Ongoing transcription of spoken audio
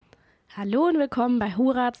Hallo und willkommen bei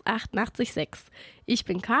Horaz 88.6. Ich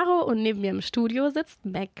bin Caro und neben mir im Studio sitzt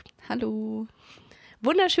Mac. Hallo.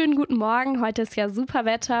 Wunderschönen guten Morgen. Heute ist ja super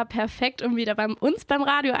Wetter, perfekt, um wieder uns beim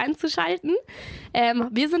Radio einzuschalten.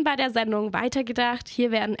 Wir sind bei der Sendung Weitergedacht.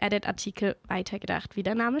 Hier werden Edit-Artikel weitergedacht, wie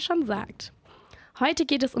der Name schon sagt. Heute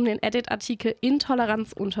geht es um den Edit-Artikel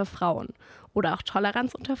Intoleranz unter Frauen oder auch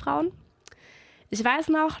Toleranz unter Frauen. Ich weiß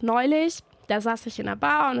noch, neulich, da saß ich in einer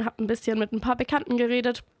Bar und habe ein bisschen mit ein paar Bekannten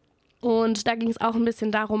geredet. Und da ging es auch ein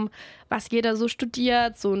bisschen darum, was jeder so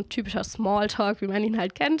studiert, so ein typischer Smalltalk, wie man ihn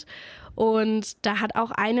halt kennt. Und da hat auch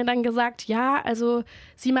eine dann gesagt, ja, also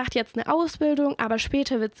sie macht jetzt eine Ausbildung, aber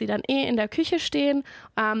später wird sie dann in der Küche stehen.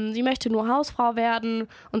 Sie möchte nur Hausfrau werden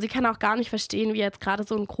und sie kann auch gar nicht verstehen, wie jetzt gerade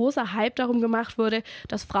so ein großer Hype darum gemacht wurde,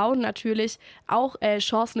 dass Frauen natürlich auch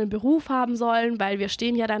Chancen im Beruf haben sollen, weil wir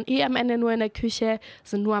stehen ja dann am Ende nur in der Küche,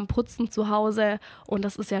 sind nur am Putzen zu Hause und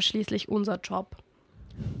das ist ja schließlich unser Job.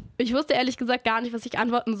 Ich wusste ehrlich gesagt gar nicht, was ich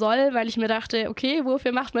antworten soll, weil ich mir dachte, okay,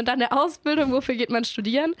 wofür macht man dann eine Ausbildung, wofür geht man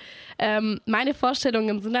studieren? Meine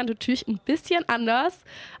Vorstellungen sind dann natürlich ein bisschen anders,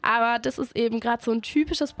 aber das ist eben gerade so ein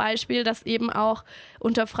typisches Beispiel, dass eben auch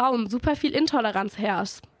unter Frauen super viel Intoleranz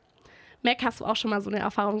herrscht. Mac, hast du auch schon mal so eine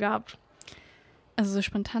Erfahrung gehabt? Also so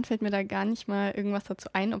spontan fällt mir da gar nicht mal irgendwas dazu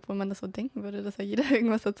ein, obwohl man das so denken würde, dass ja jeder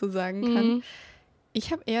irgendwas dazu sagen kann. Mhm.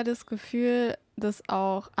 Ich habe eher das Gefühl, dass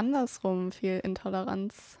auch andersrum viel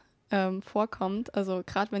Intoleranz vorkommt. Also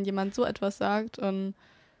gerade wenn jemand so etwas sagt und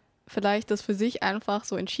vielleicht das für sich einfach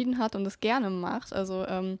so entschieden hat und das gerne macht. Also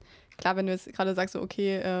klar, wenn du jetzt gerade sagst, so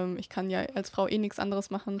okay, ich kann ja als Frau nichts anderes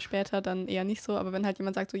machen später, dann eher nicht so. Aber wenn halt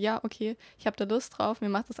jemand sagt, so ja, okay, ich habe da Lust drauf, mir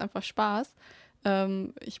macht das einfach Spaß.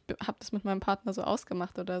 Ich habe das mit meinem Partner so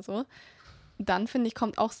ausgemacht oder so. Dann, finde ich,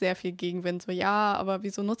 kommt auch sehr viel Gegenwind. So, ja, aber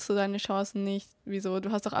wieso nutzt du deine Chancen nicht? Wieso,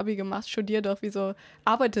 du hast doch Abi gemacht, studier doch. Wieso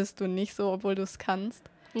arbeitest du nicht so, obwohl du es kannst?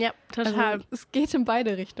 Ja, total. Also, es geht in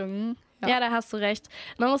beide Richtungen. Ja, da hast du recht.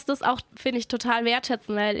 Man muss das auch, finde ich, total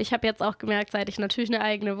wertschätzen, weil ich habe jetzt auch gemerkt, seit ich natürlich eine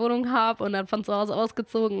eigene Wohnung habe und dann von zu Hause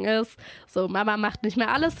ausgezogen ist, so Mama macht nicht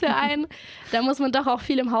mehr alles für einen, da muss man doch auch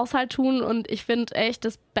viel im Haushalt tun und ich finde echt,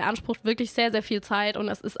 das beansprucht wirklich sehr, sehr viel Zeit und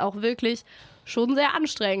es ist auch wirklich schon sehr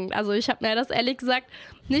anstrengend. Also ich habe mir das ehrlich gesagt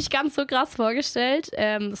nicht ganz so krass vorgestellt.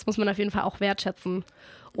 Das muss man auf jeden Fall auch wertschätzen.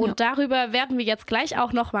 Und darüber werden wir jetzt gleich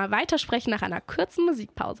auch nochmal weitersprechen nach einer kurzen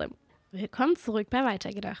Musikpause. Willkommen zurück bei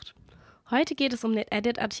Weitergedacht. Heute geht es um den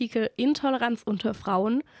Edit-Artikel Intoleranz unter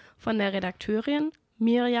Frauen von der Redakteurin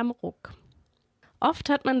Mirjam Ruck. Oft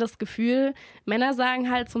hat man das Gefühl, Männer sagen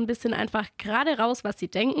halt so ein bisschen einfach gerade raus, was sie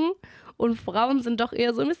denken und Frauen sind doch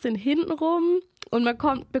eher so ein bisschen hintenrum und man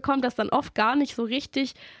bekommt das dann oft gar nicht so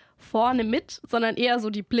richtig vorne mit, sondern eher so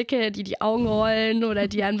die Blicke, die Augen rollen oder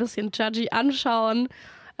die ein bisschen judgy anschauen.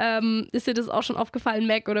 Ist dir das auch schon aufgefallen,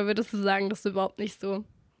 Mac, oder würdest du sagen, das ist überhaupt nicht so?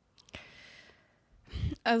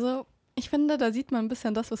 Also ich finde, da sieht man ein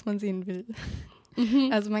bisschen das, was man sehen will.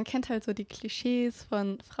 Also man kennt halt so die Klischees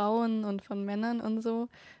von Frauen und von Männern und so.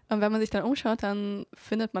 Und wenn man sich dann umschaut, dann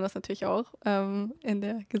findet man das natürlich auch in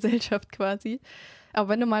der Gesellschaft quasi. Aber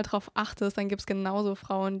wenn du mal drauf achtest, dann gibt es genauso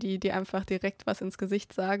Frauen, die dir einfach direkt was ins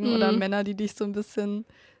Gesicht sagen oder Männer, die dich so ein bisschen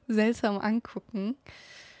seltsam angucken.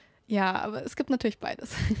 Ja, aber es gibt natürlich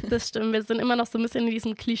beides. Das stimmt, wir sind immer noch so ein bisschen in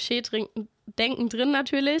diesem Klischee-Denken drin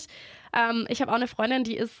natürlich. Ich habe auch eine Freundin,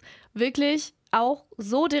 die ist wirklich auch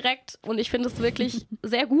so direkt und ich finde es wirklich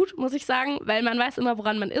sehr gut, muss ich sagen, weil man weiß immer,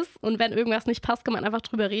 woran man ist und wenn irgendwas nicht passt, kann man einfach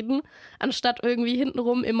drüber reden, anstatt irgendwie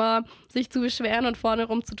hintenrum immer sich zu beschweren und vorne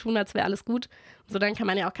rum zu tun, als wäre alles gut. So, dann kann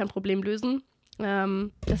man ja auch kein Problem lösen.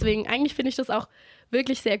 Deswegen, eigentlich finde ich das auch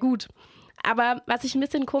wirklich sehr gut. Aber was ich ein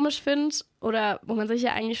bisschen komisch finde, oder wo man sich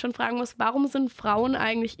ja eigentlich schon fragen muss, warum sind Frauen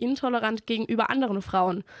eigentlich intolerant gegenüber anderen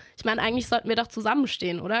Frauen? Ich meine, eigentlich sollten wir doch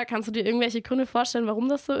zusammenstehen, oder? Kannst du dir irgendwelche Gründe vorstellen, warum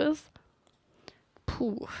das so ist?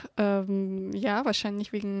 Ja,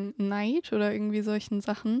 wahrscheinlich wegen Neid oder irgendwie solchen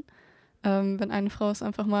Sachen. Wenn eine Frau es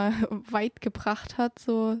einfach mal weit gebracht hat,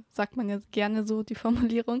 so sagt man jetzt gerne so die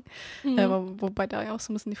Formulierung. Wobei da ja auch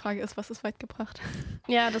so ein bisschen die Frage ist, was ist weit gebracht?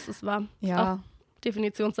 Ja, das ist wahr. Ja. Ist auch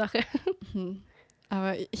Definitionssache.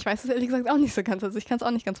 Aber ich weiß es ehrlich gesagt auch nicht so ganz. Also ich kann es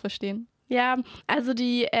auch nicht ganz verstehen. Ja, also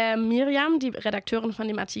die Mirjam, die Redakteurin von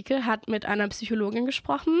dem Artikel, hat mit einer Psychologin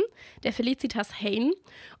gesprochen, der Felicitas Hain,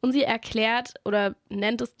 und sie erklärt oder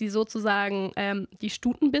nennt es die sozusagen die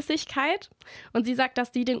Stutenbissigkeit. Und sie sagt,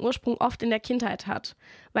 dass die den Ursprung oft in der Kindheit hat,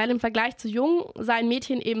 weil im Vergleich zu Jungen seien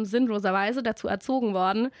Mädchen eben sinnloserweise dazu erzogen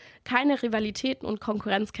worden, keine Rivalitäten und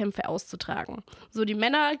Konkurrenzkämpfe auszutragen. So, die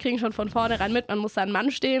Männer kriegen schon von vornherein mit, man muss seinen Mann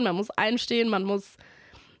stehen, man muss einstehen, man muss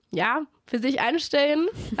für sich einstellen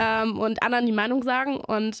und anderen die Meinung sagen.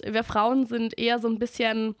 Und wir Frauen sind eher so ein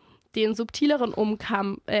bisschen den subtileren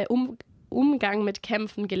Umgang mit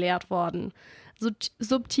Kämpfen gelehrt worden.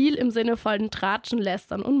 Subtil im Sinne von Tratschen,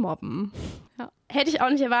 Lästern und Mobben. Ja. Hätte ich auch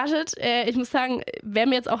nicht erwartet. Ich muss sagen, wäre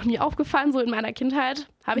mir jetzt auch nie aufgefallen, so in meiner Kindheit.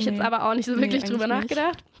 Habe ich jetzt aber auch nicht so wirklich drüber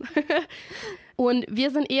nachgedacht. Und wir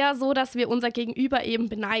sind eher so, dass wir unser Gegenüber eben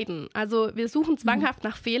beneiden. Also wir suchen zwanghaft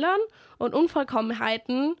nach Fehlern und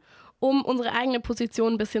Unvollkommenheiten, um unsere eigene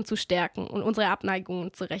Position ein bisschen zu stärken und unsere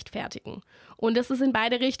Abneigungen zu rechtfertigen. Und das ist in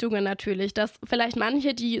beide Richtungen natürlich, dass vielleicht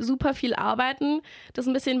manche, die super viel arbeiten, das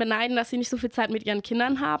ein bisschen beneiden, dass sie nicht so viel Zeit mit ihren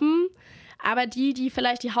Kindern haben. Aber die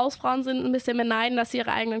vielleicht die Hausfrauen sind, ein bisschen beneiden, dass sie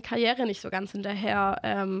ihre eigenen Karriere nicht so ganz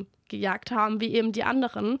hinterher gejagt haben, wie eben die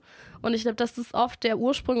anderen. Und ich glaube, das ist oft der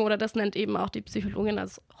Ursprung, oder das nennt eben auch die Psychologin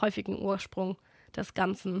als häufigen Ursprung des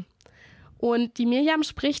Ganzen. Und die Mirjam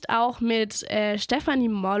spricht auch mit Stephanie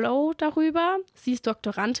Mollow darüber. Sie ist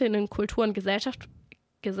Doktorandin in Kultur- und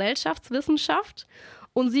Gesellschaftswissenschaft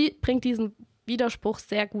und sie bringt diesen Widerspruch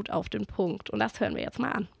sehr gut auf den Punkt. Und das hören wir jetzt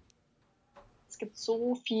mal an. Es gibt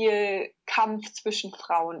so viel Kampf zwischen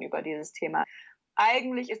Frauen über dieses Thema.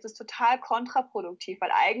 Eigentlich ist es total kontraproduktiv, weil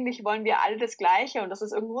eigentlich wollen wir alle das Gleiche und das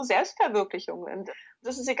ist irgendwo Selbstverwirklichung. Und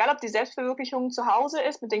das ist egal, ob die Verwirklichung zu Hause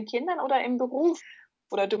ist mit den Kindern oder im Beruf.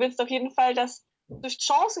 Oder du willst auf jeden Fall, dass du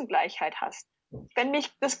Chancengleichheit hast. Wenn mich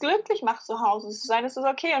das glücklich macht, zu Hause zu sein, ist das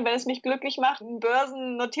okay. Und wenn es mich glücklich macht, ein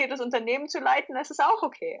börsennotiertes Unternehmen zu leiten, ist es auch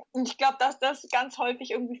okay. Und ich glaube, dass das ganz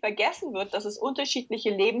häufig irgendwie vergessen wird, dass es unterschiedliche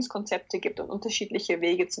Lebenskonzepte gibt und unterschiedliche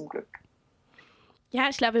Wege zum Glück. Ja,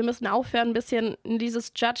 ich glaube, wir müssen aufhören, ein bisschen in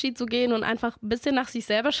dieses Judgy zu gehen und einfach ein bisschen nach sich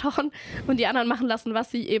selber schauen und die anderen machen lassen,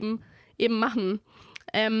 was sie eben machen.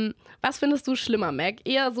 Was findest du schlimmer, Mac?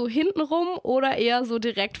 Eher so hintenrum oder eher so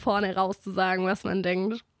direkt vorne raus zu sagen, was man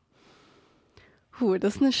denkt?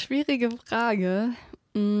 Das ist eine schwierige Frage.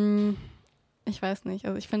 Ich weiß nicht.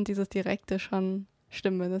 Also ich finde dieses Direkte schon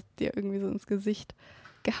schlimm, wenn es dir irgendwie so ins Gesicht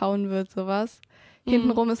gehauen wird, sowas.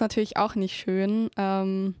 Hintenrum ist natürlich auch nicht schön,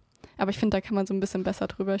 aber ich finde, da kann man so ein bisschen besser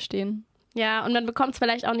drüber stehen. Ja, und man bekommt es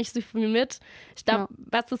vielleicht auch nicht so viel mit. Ich glaube,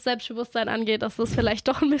 was das Selbstbewusstsein angeht, ist das vielleicht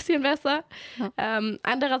doch ein bisschen besser. Ja.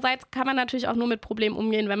 Andererseits kann man natürlich auch nur mit Problemen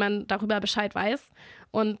umgehen, wenn man darüber Bescheid weiß.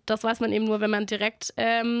 Und das weiß man eben nur, wenn man direkt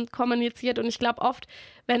kommuniziert. Und ich glaube oft,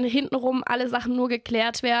 wenn hintenrum alle Sachen nur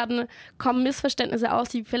geklärt werden, kommen Missverständnisse aus,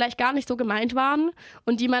 die vielleicht gar nicht so gemeint waren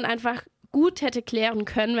und die man einfach gut hätte klären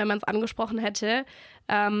können, wenn man es angesprochen hätte.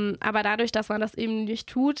 Aber dadurch, dass man das eben nicht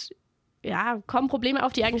tut, ja, kommen Probleme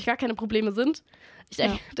auf, die eigentlich gar keine Probleme sind. Ich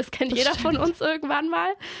denke, das kennt jeder von uns irgendwann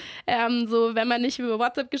mal. So, wenn man nicht über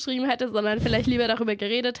WhatsApp geschrieben hätte, sondern vielleicht lieber darüber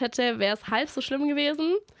geredet hätte, wäre es halb so schlimm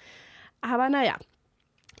gewesen. Aber naja,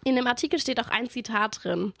 in dem Artikel steht auch ein Zitat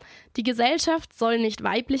drin. Die Gesellschaft soll nicht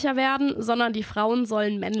weiblicher werden, sondern die Frauen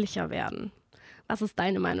sollen männlicher werden. Was ist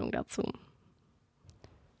deine Meinung dazu?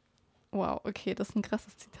 Wow, okay, das ist ein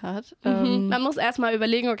krasses Zitat. Man muss erstmal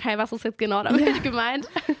überlegen, okay, was ist jetzt genau damit gemeint?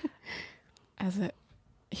 Also,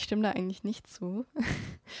 ich stimme da eigentlich nicht zu.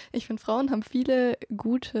 Ich finde, Frauen haben viele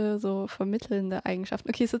gute, so vermittelnde Eigenschaften.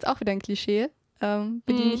 Okay, ist jetzt auch wieder ein Klischee,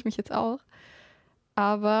 bediene ich mich jetzt auch.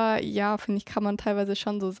 Aber ja, finde ich, kann man teilweise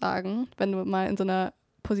schon so sagen, wenn du mal in so einer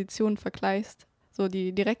Position vergleichst, so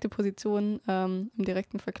die direkte Position im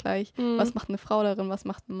direkten Vergleich, was macht eine Frau darin, was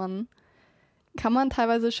macht ein Mann, kann man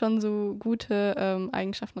teilweise schon so gute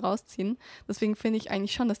Eigenschaften rausziehen. Deswegen finde ich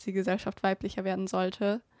eigentlich schon, dass die Gesellschaft weiblicher werden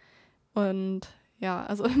sollte. Und ja,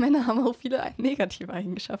 also Männer haben auch viele negative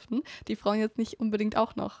Eigenschaften, die Frauen jetzt nicht unbedingt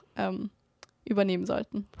auch noch übernehmen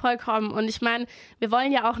sollten. Vollkommen. Und ich meine, wir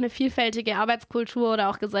wollen ja auch eine vielfältige Arbeitskultur oder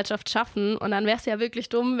auch Gesellschaft schaffen. Und dann wäre es ja wirklich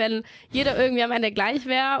dumm, wenn jeder irgendwie am Ende gleich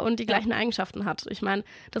wäre und die gleichen Eigenschaften hat. Ich meine,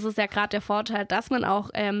 das ist ja gerade der Vorteil, dass man auch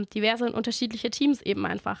diverse und unterschiedliche Teams eben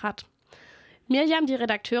einfach hat. Mirjam, die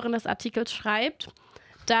Redakteurin des Artikels, schreibt,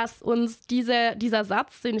 dass uns dieser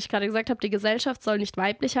Satz, den ich gerade gesagt habe, die Gesellschaft soll nicht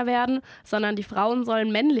weiblicher werden, sondern die Frauen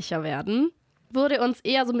sollen männlicher werden, wurde uns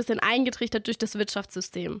eher so ein bisschen eingetrichtert durch das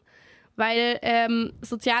Wirtschaftssystem. Weil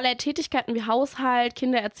soziale Tätigkeiten wie Haushalt,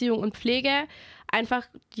 Kindererziehung und Pflege, einfach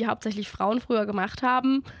die hauptsächlich Frauen früher gemacht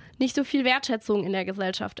haben, nicht so viel Wertschätzung in der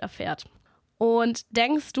Gesellschaft erfährt. Und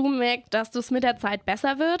denkst du, Meg, dass das mit der Zeit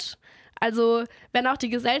besser wird? Also wenn auch die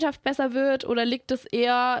Gesellschaft besser wird, oder liegt es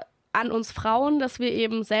eher an uns Frauen, dass wir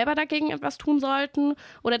eben selber dagegen etwas tun sollten?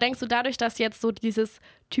 Oder denkst du, dadurch, dass jetzt so dieses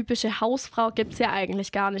typische Hausfrau gibt es ja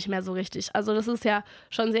eigentlich gar nicht mehr so richtig? Also das ist ja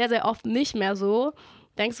schon sehr, sehr oft nicht mehr so.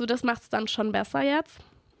 Denkst du, das macht es dann schon besser jetzt?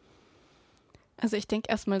 Also ich denke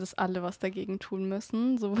erstmal, dass alle was dagegen tun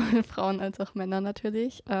müssen, sowohl Frauen als auch Männer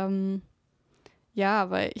natürlich. Ja,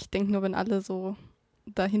 weil ich denke, nur wenn alle so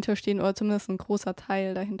dahinter stehen oder zumindest ein großer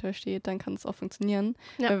Teil dahinter steht, dann kann es auch funktionieren.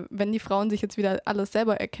 Ja. Wenn die Frauen sich jetzt wieder alles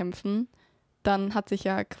selber erkämpfen, dann hat sich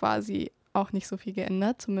ja quasi auch nicht so viel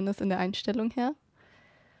geändert, zumindest in der Einstellung her.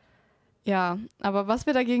 Ja, aber was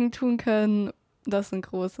wir dagegen tun können, das ist ein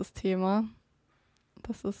großes Thema.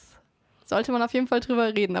 Sollte man auf jeden Fall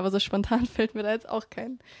drüber reden, aber so spontan fällt mir da jetzt auch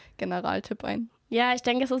kein Generaltipp ein. Ja, ich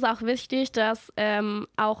denke, es ist auch wichtig, dass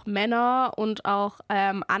auch Männer und auch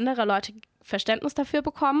andere Leute Verständnis dafür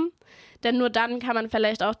bekommen. Denn nur dann kann man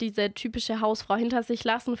vielleicht auch diese typische Hausfrau hinter sich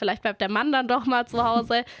lassen. Vielleicht bleibt der Mann dann doch mal zu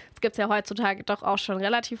Hause. Das gibt es ja heutzutage doch auch schon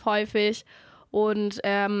relativ häufig. Und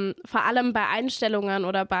vor allem bei Einstellungen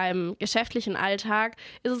oder beim geschäftlichen Alltag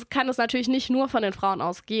kann es natürlich nicht nur von den Frauen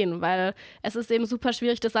ausgehen, weil es ist eben super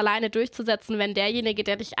schwierig, das alleine durchzusetzen, wenn derjenige,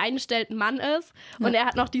 der dich einstellt, ein Mann ist und er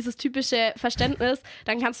hat noch dieses typische Verständnis,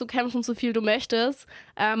 dann kannst du kämpfen, so viel du möchtest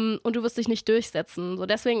und du wirst dich nicht durchsetzen. So,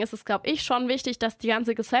 deswegen ist es, glaube ich, schon wichtig, dass die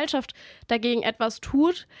ganze Gesellschaft dagegen etwas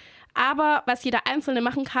tut. Aber was jeder Einzelne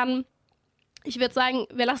machen kann, ich würde sagen,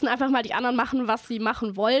 wir lassen einfach mal die anderen machen, was sie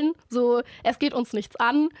machen wollen. So, es geht uns nichts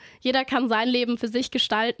an. Jeder kann sein Leben für sich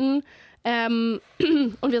gestalten. Und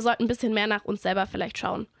wir sollten ein bisschen mehr nach uns selber vielleicht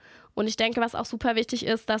schauen. Und ich denke, was auch super wichtig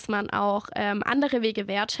ist, dass man auch andere Wege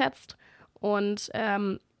wertschätzt. Und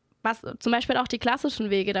was zum Beispiel auch die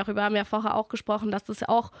klassischen Wege, darüber haben wir ja vorher auch gesprochen, dass das ja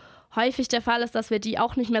auch häufig der Fall ist, dass wir die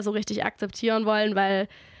auch nicht mehr so richtig akzeptieren wollen, weil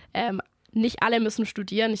nicht alle müssen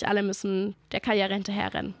studieren, nicht alle müssen der Karriere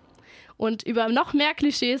hinterherrennen. Und über noch mehr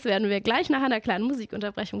Klischees werden wir gleich nach einer kleinen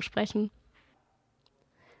Musikunterbrechung sprechen.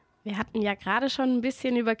 Wir hatten ja gerade schon ein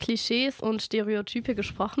bisschen über Klischees und Stereotype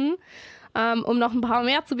gesprochen. Um noch ein paar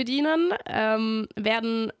mehr zu bedienen,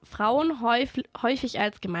 werden Frauen häufig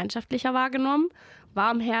als gemeinschaftlicher wahrgenommen,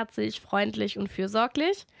 warmherzig, freundlich und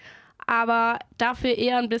fürsorglich, aber dafür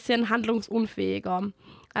eher ein bisschen handlungsunfähiger.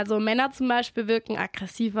 Also Männer zum Beispiel wirken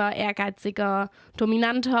aggressiver, ehrgeiziger,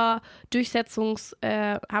 dominanter,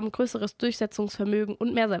 haben größeres Durchsetzungsvermögen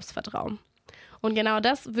und mehr Selbstvertrauen. Und genau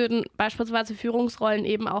das würden beispielsweise Führungsrollen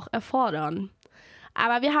eben auch erfordern.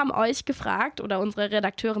 Aber wir haben euch gefragt, oder unsere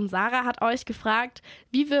Redakteurin Sara hat euch gefragt,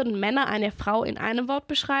 wie würden Männer eine Frau in einem Wort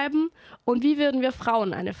beschreiben und wie würden wir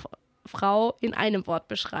Frauen eine Frau in einem Wort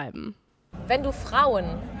beschreiben? Wenn du Frauen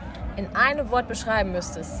in einem Wort beschreiben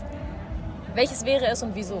müsstest, welches wäre es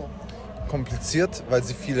und wieso? Kompliziert, weil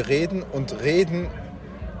sie viel reden und reden.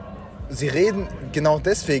 Sie reden genau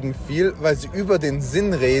deswegen viel, weil sie über den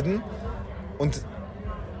Sinn reden und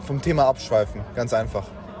vom Thema abschweifen. Ganz einfach.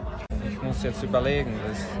 Ich muss jetzt überlegen.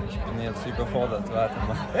 Ich bin jetzt überfordert. Warte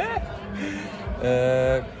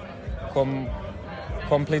mal.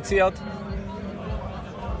 Kompliziert.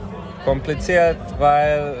 Kompliziert,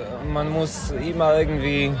 weil man muss immer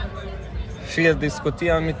irgendwie viel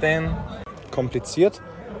diskutieren mit denen. Kompliziert,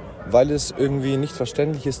 weil es irgendwie nicht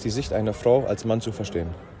verständlich ist, die Sicht einer Frau als Mann zu verstehen.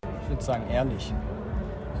 Ich würde sagen ehrlich,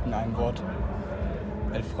 in einem Wort.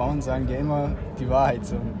 Weil Frauen sagen ja immer die Wahrheit,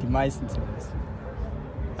 so, die meisten zumindest.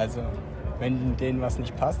 Also, wenn denen was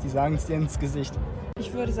nicht passt, die sagen es dir ins Gesicht.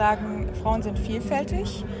 Ich würde sagen, Frauen sind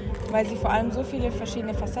vielfältig, weil sie vor allem so viele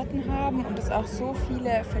verschiedene Facetten haben und es auch so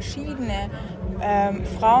viele verschiedene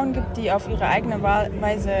Frauen gibt, die auf ihre eigene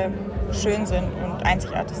Weise schön sind und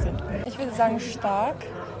einzigartig sind. Ich würde sagen stark,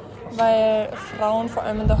 weil Frauen vor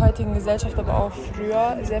allem in der heutigen Gesellschaft, aber auch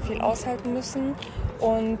früher sehr viel aushalten müssen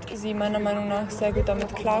und sie meiner Meinung nach sehr gut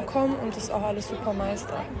damit klarkommen und das auch alles super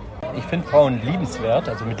meistern. Ich finde Frauen liebenswert,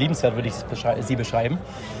 also mit liebenswert würde ich sie beschreiben,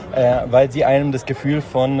 weil sie einem das Gefühl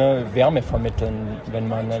von Wärme vermitteln, wenn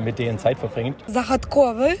man mit denen Zeit verbringt.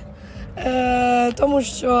 Загадковий, тому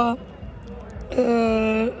що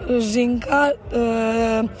жінка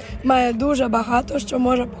має дуже багато, що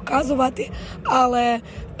може показувати, але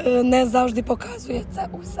не завжди показує це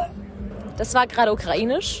усе. Das war gerade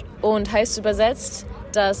ukrainisch und heißt übersetzt,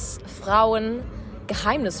 dass Frauen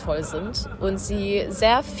geheimnisvoll sind und sie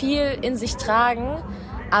sehr viel in sich tragen,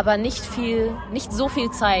 aber nicht so viel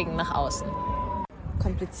zeigen nach außen.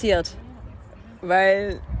 Kompliziert,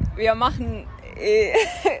 weil wir machen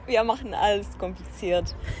alles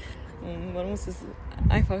kompliziert. Man muss es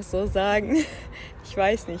einfach so sagen. Ich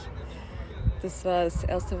weiß nicht. Das war das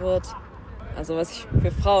erste Wort, also was ich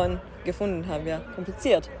für Frauen gefunden habe, ja,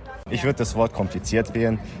 kompliziert. Ich würde das Wort kompliziert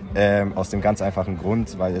wählen, aus dem ganz einfachen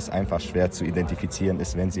Grund, weil es einfach schwer zu identifizieren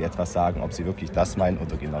ist, wenn sie etwas sagen, ob sie wirklich das meinen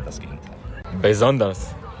oder genau das Gegenteil.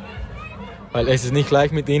 Besonders, weil es ist nicht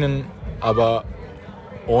gleich mit ihnen, aber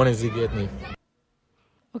ohne sie geht nicht.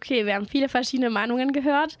 Okay, wir haben viele verschiedene Meinungen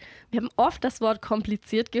gehört. Wir haben oft das Wort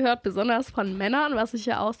kompliziert gehört, besonders von Männern, was ich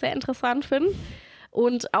ja auch sehr interessant finde.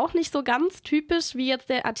 Und auch nicht so ganz typisch, wie jetzt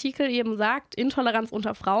der Artikel eben sagt, Intoleranz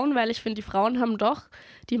unter Frauen, weil ich finde, die Frauen haben doch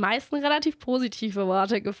die meisten relativ positive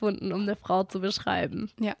Worte gefunden, um eine Frau zu beschreiben.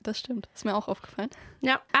 Ja, das stimmt. Ist mir auch aufgefallen.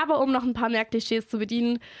 Ja, aber um noch ein paar mehr Klischees zu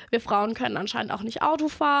bedienen, wir Frauen können anscheinend auch nicht Auto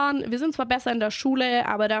fahren. Wir sind zwar besser in der Schule,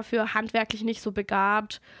 aber dafür handwerklich nicht so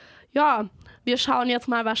begabt. Ja, wir schauen jetzt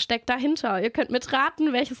mal, was steckt dahinter. Ihr könnt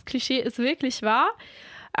mitraten, welches Klischee es wirklich war.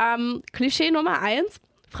 Klischee Nummer 1.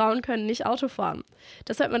 Frauen können nicht Auto fahren.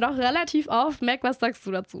 Das hört man doch relativ oft. Mac, was sagst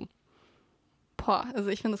du dazu? Also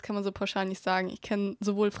ich finde, das kann man so pauschal nicht sagen. Ich kenne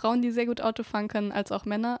sowohl Frauen, die sehr gut Auto fahren können, als auch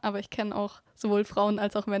Männer. Aber ich kenne auch sowohl Frauen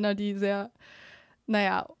als auch Männer, die sehr,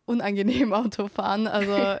 unangenehm Auto fahren.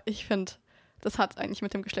 Also ich finde, das hat eigentlich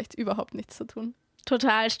mit dem Geschlecht überhaupt nichts zu tun.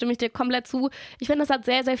 Total, stimme ich dir komplett zu. Ich finde, das hat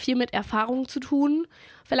sehr, sehr viel mit Erfahrung zu tun.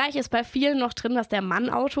 Vielleicht ist bei vielen noch drin, dass der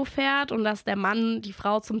Mann Auto fährt und dass der Mann die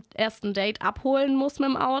Frau zum ersten Date abholen muss mit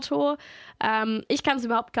dem Auto. Ich kann es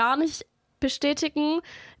überhaupt gar nicht bestätigen.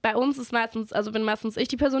 Bei uns ist bin meistens ich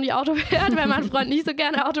die Person, die Auto fährt, weil mein Freund nicht so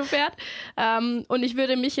gerne Auto fährt. Und ich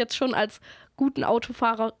würde mich jetzt schon als gute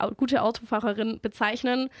Autofahrerin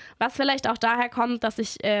bezeichnen, was vielleicht auch daher kommt, dass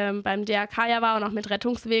ich beim DRK ja war und auch mit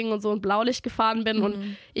Rettungswegen und so ein Blaulicht gefahren bin.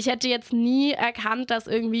 Und ich hätte jetzt nie erkannt, dass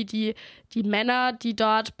irgendwie die Männer, die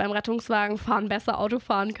dort beim Rettungswagen fahren, besser Auto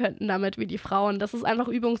fahren könnten damit wie die Frauen. Das ist einfach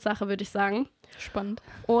Übungssache, würde ich sagen. Spannend.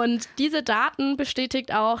 Und diese Daten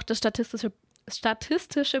bestätigt auch das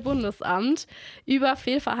Statistische Bundesamt über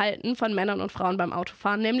Fehlverhalten von Männern und Frauen beim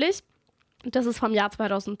Autofahren, nämlich, das ist vom Jahr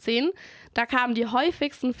 2010, da kamen die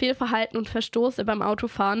häufigsten Fehlverhalten und Verstoße beim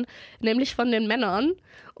Autofahren, nämlich von den Männern,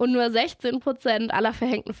 und nur 16% aller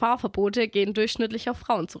verhängten Fahrverbote gehen durchschnittlich auf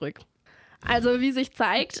Frauen zurück. Also wie sich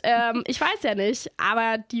zeigt, ich weiß ja nicht,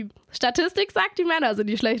 aber die Statistik sagt, die Männer sind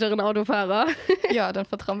die schlechteren Autofahrer. Ja, dann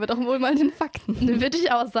vertrauen wir doch wohl mal den Fakten. Würde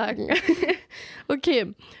ich auch sagen.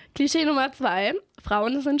 Okay, Klischee Nummer 2,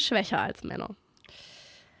 Frauen sind schwächer als Männer.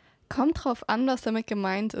 Kommt drauf an, was damit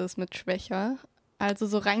gemeint ist mit schwächer. Also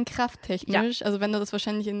so rein krafttechnisch. Ja. Also wenn du das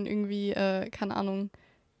wahrscheinlich in irgendwie, keine Ahnung,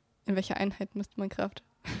 in welcher Einheit misst man Kraft?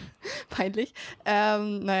 Peinlich.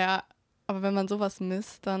 Aber wenn man sowas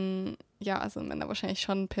misst, dann sind Männer wahrscheinlich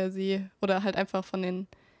schon per se oder halt einfach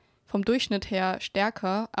vom Durchschnitt her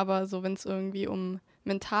stärker. Aber so, wenn es irgendwie um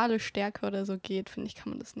mentale Stärke oder so geht, finde ich,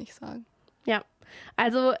 kann man das nicht sagen. Ja,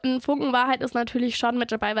 also ein Funken Wahrheit ist natürlich schon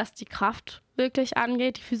mit dabei, was die Kraft wirklich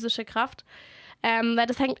angeht, die physische Kraft. Weil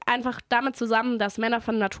das hängt einfach damit zusammen, dass Männer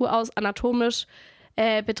von Natur aus anatomisch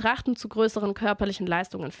betrachtend zu größeren körperlichen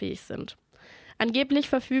Leistungen fähig sind. Angeblich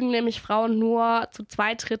verfügen nämlich Frauen nur zu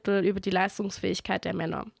 2/3 über die Leistungsfähigkeit der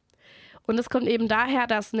Männer. Und es kommt eben daher,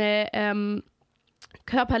 dass eine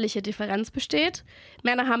körperliche Differenz besteht.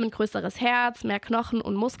 Männer haben ein größeres Herz, mehr Knochen-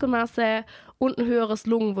 und Muskelmasse und ein höheres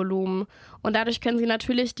Lungenvolumen. Und dadurch können sie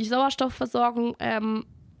natürlich die Sauerstoffversorgung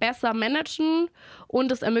besser managen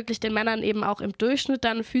und es ermöglicht den Männern eben auch im Durchschnitt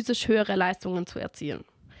dann physisch höhere Leistungen zu erzielen.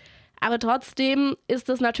 Aber trotzdem ist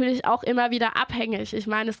es natürlich auch immer wieder abhängig. Ich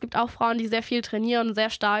meine, es gibt auch Frauen, die sehr viel trainieren und sehr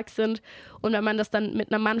stark sind. Und wenn man das dann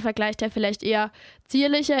mit einem Mann vergleicht, der vielleicht eher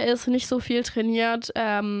zierlicher ist, nicht so viel trainiert,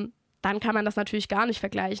 dann kann man das natürlich gar nicht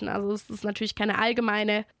vergleichen. Also es ist natürlich keine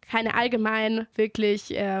allgemein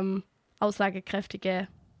wirklich aussagekräftige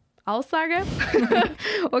Aussage.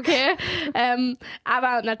 Okay.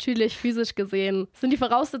 Aber natürlich physisch gesehen sind die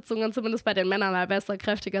Voraussetzungen zumindest bei den Männern mal besser,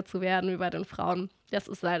 kräftiger zu werden wie bei den Frauen. Das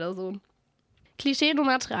ist leider so. Klischee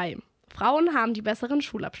Nummer 3. Frauen haben die besseren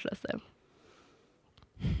Schulabschlüsse.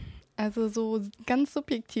 Also so ganz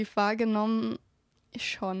subjektiv wahrgenommen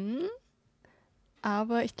schon.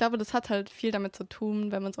 Aber ich glaube, das hat halt viel damit zu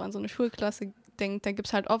tun, wenn man so an so eine Schulklasse denkt. Da gibt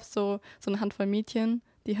es halt oft so eine Handvoll Mädchen,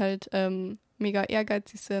 die halt mega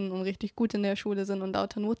ehrgeizig sind und richtig gut in der Schule sind und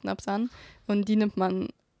lauter Noten absahen. Und die nimmt man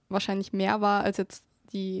wahrscheinlich mehr wahr als jetzt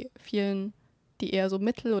die vielen, die eher so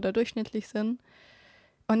mittel- oder durchschnittlich sind.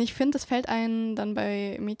 Und ich finde, das fällt einem dann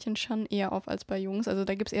bei Mädchen schon eher auf als bei Jungs. Also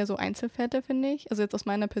da gibt es eher so Einzelfälle, finde ich. Also jetzt aus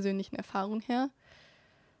meiner persönlichen Erfahrung her.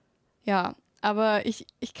 Ja, aber ich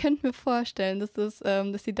könnte mir vorstellen,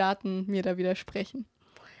 dass die Daten mir da widersprechen.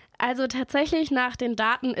 Also tatsächlich nach den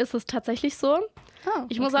Daten ist es tatsächlich so.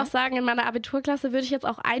 Ich muss auch sagen, in meiner Abiturklasse würde ich jetzt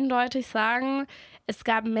auch eindeutig sagen, es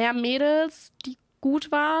gab mehr Mädels, die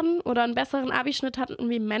gut waren oder einen besseren Abischnitt hatten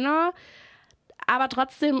wie Männer. Aber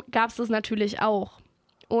trotzdem gab es das natürlich auch.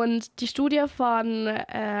 Und die Studie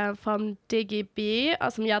vom DGB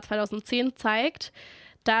aus dem Jahr 2010 zeigt,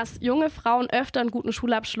 dass junge Frauen öfter einen guten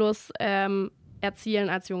Schulabschluss erzielen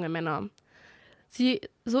als junge Männer.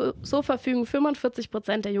 So verfügen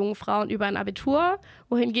 45% der jungen Frauen über ein Abitur,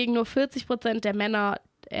 wohingegen nur 40% der Männer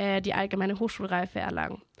die allgemeine Hochschulreife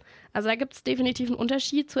erlangen. Also da gibt es definitiv einen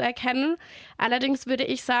Unterschied zu erkennen. Allerdings würde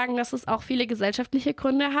ich sagen, dass es auch viele gesellschaftliche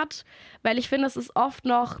Gründe hat, weil ich finde, es ist oft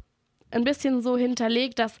noch ein bisschen so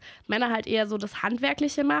hinterlegt, dass Männer halt eher so das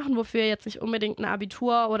Handwerkliche machen, wofür jetzt nicht unbedingt ein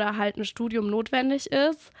Abitur oder halt ein Studium notwendig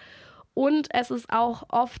ist. Und es ist auch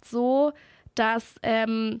oft so, dass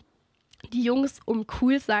die Jungs, um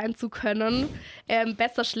cool sein zu können,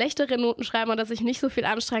 besser schlechtere Noten schreiben oder sich nicht so viel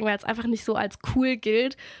anstrengen, weil es einfach nicht so als cool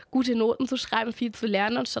gilt, gute Noten zu schreiben, viel zu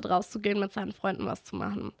lernen, anstatt rauszugehen mit seinen Freunden was zu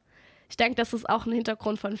machen. Ich denke, das ist auch ein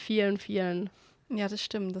Hintergrund von vielen, vielen. Ja, das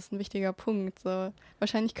stimmt. Das ist ein wichtiger Punkt. So,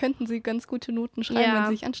 wahrscheinlich könnten sie ganz gute Noten schreiben, wenn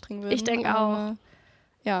sie sich anstrengen würden. Ich denke auch.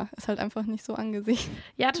 Ja, ist halt einfach nicht so angesehen.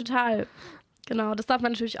 Ja, total. Genau, das darf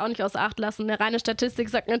man natürlich auch nicht außer Acht lassen. Eine reine Statistik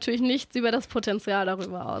sagt natürlich nichts über das Potenzial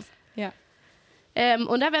darüber aus. Ja.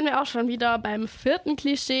 Und da wären wir auch schon wieder beim 4.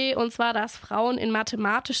 Klischee, und zwar, dass Frauen in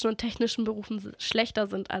mathematischen und technischen Berufen schlechter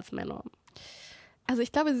sind als Männer. Also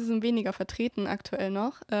ich glaube, sie sind weniger vertreten aktuell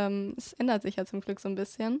noch. Es ändert sich ja zum Glück so ein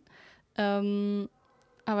bisschen.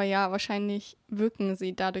 Aber ja, wahrscheinlich wirken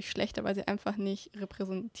sie dadurch schlechter, weil sie einfach nicht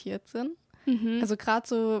repräsentiert sind. Also gerade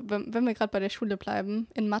so, wenn wir gerade bei der Schule bleiben,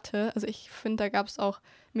 in Mathe, also ich finde, da gab es auch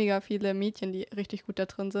mega viele Mädchen, die richtig gut da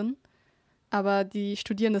drin sind. Aber die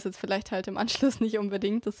studieren das jetzt vielleicht halt im Anschluss nicht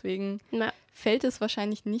unbedingt, deswegen fällt es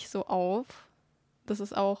wahrscheinlich nicht so auf, dass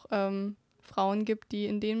es auch Frauen gibt, die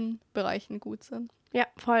in den Bereichen gut sind. Ja,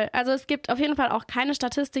 voll. Also es gibt auf jeden Fall auch keine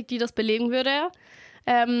Statistik, die das belegen würde.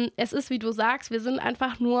 Es ist, wie du sagst, wir sind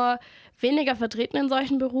einfach nur weniger vertreten in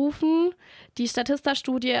solchen Berufen. Die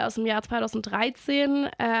Statista-Studie aus dem Jahr 2013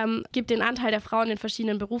 gibt den Anteil der Frauen in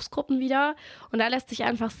verschiedenen Berufsgruppen wieder. Und da lässt sich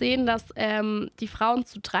einfach sehen, dass die Frauen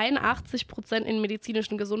zu 83% in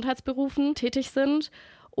medizinischen Gesundheitsberufen tätig sind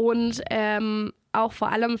und auch vor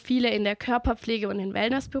allem viele in der Körperpflege und in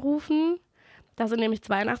Wellnessberufen. Da sind nämlich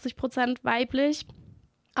 82% weiblich.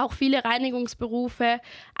 Auch viele Reinigungsberufe,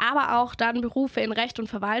 aber auch dann Berufe in Recht und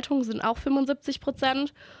Verwaltung sind auch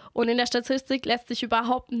 75%. Und in der Statistik lässt sich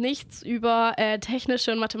überhaupt nichts über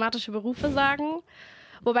technische und mathematische Berufe sagen.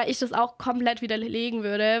 Wobei ich das auch komplett widerlegen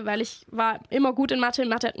würde, weil ich war immer gut in Mathe.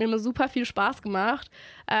 Mathe hat mir immer super viel Spaß gemacht.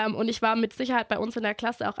 Und ich war mit Sicherheit bei uns in der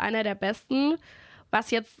Klasse auch einer der Besten. Was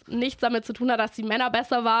jetzt nichts damit zu tun hat, dass die Männer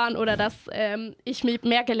besser waren oder dass ich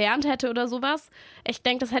mehr gelernt hätte oder sowas. Ich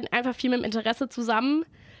denke, das hängt einfach viel mit dem Interesse zusammen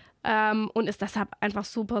und ist deshalb einfach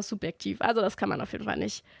super subjektiv. Also das kann man auf jeden Fall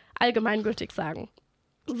nicht allgemeingültig sagen.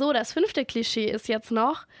 So, das 5. Klischee ist jetzt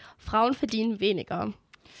noch, Frauen verdienen weniger.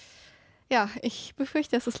 Ja, ich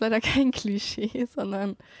befürchte, es ist leider kein Klischee,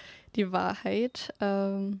 sondern die Wahrheit.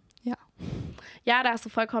 Ja, da hast du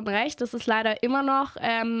vollkommen recht. Das ist leider immer noch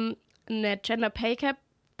eine Gender Pay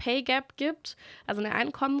Gap gibt, also eine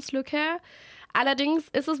Einkommenslücke. Allerdings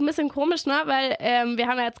ist es ein bisschen komisch, ne? Weil wir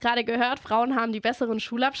haben ja jetzt gerade gehört, Frauen haben die besseren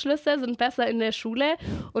Schulabschlüsse, sind besser in der Schule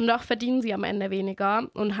und doch verdienen sie am Ende weniger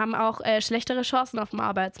und haben auch schlechtere Chancen auf dem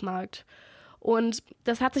Arbeitsmarkt. Und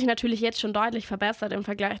das hat sich natürlich jetzt schon deutlich verbessert im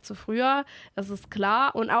Vergleich zu früher, das ist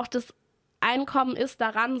klar. Und auch das Einkommen ist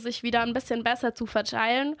daran, sich wieder ein bisschen besser zu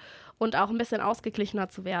verteilen und auch ein bisschen ausgeglichener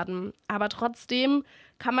zu werden. Aber trotzdem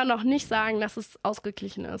kann man noch nicht sagen, dass es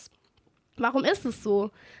ausgeglichen ist. Warum ist es so?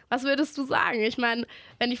 Was würdest du sagen? Ich meine,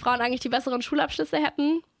 wenn die Frauen eigentlich die besseren Schulabschlüsse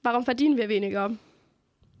hätten, warum verdienen wir weniger?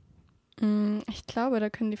 Ich glaube, da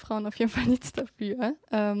können die Frauen auf jeden Fall nichts dafür.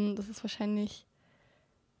 Das ist wahrscheinlich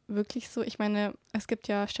wirklich so. Ich meine, es gibt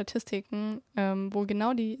ja Statistiken, wo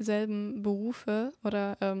genau dieselben Berufe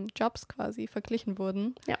oder Jobs quasi verglichen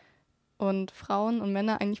wurden. Ja. Und Frauen und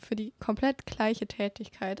Männer eigentlich für die komplett gleiche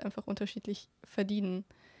Tätigkeit einfach unterschiedlich verdienen.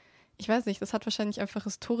 Ich weiß nicht, das hat wahrscheinlich einfach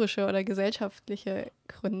historische oder gesellschaftliche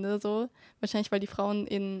Gründe so. Wahrscheinlich, weil die Frauen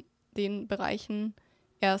in den Bereichen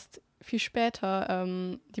erst viel später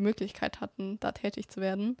die Möglichkeit hatten, da tätig zu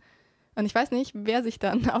werden. Und ich weiß nicht, wer sich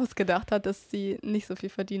dann ausgedacht hat, dass sie nicht so viel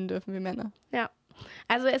verdienen dürfen wie Männer. Ja,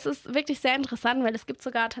 also es ist wirklich sehr interessant, weil es gibt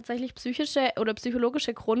sogar tatsächlich psychische oder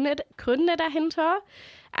psychologische Gründe dahinter.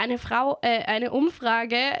 Eine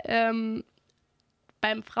Umfrage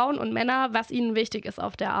beim Frauen und Männer, was ihnen wichtig ist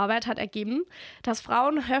auf der Arbeit, hat ergeben, dass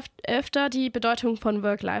Frauen öfter die Bedeutung von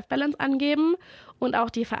Work-Life-Balance angeben und auch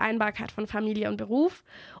die Vereinbarkeit von Familie und Beruf.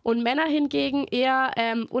 Und Männer hingegen eher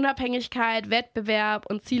Unabhängigkeit, Wettbewerb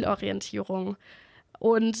und Zielorientierung.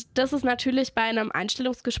 Und das ist natürlich bei einem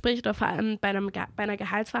Einstellungsgespräch oder vor allem bei einer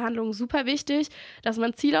Gehaltsverhandlung super wichtig, dass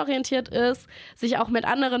man zielorientiert ist, sich auch mit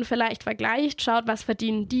anderen vielleicht vergleicht, schaut, was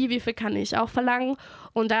verdienen die, wie viel kann ich auch verlangen.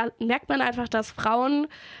 Und da merkt man einfach, dass Frauen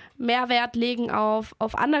mehr Wert legen auf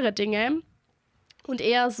andere Dinge und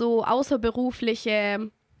eher so außerberufliche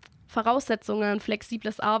Voraussetzungen,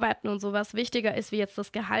 flexibles Arbeiten und sowas wichtiger ist wie jetzt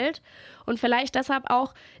das Gehalt. Und vielleicht deshalb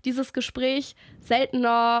auch dieses Gespräch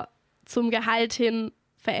seltener zum Gehalt hin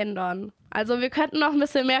verändern. Also wir könnten noch ein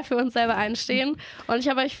bisschen mehr für uns selber einstehen. Und ich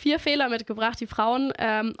habe euch 4 Fehler mitgebracht, die Frauen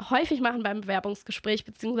häufig machen beim Bewerbungsgespräch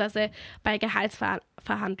bzw. bei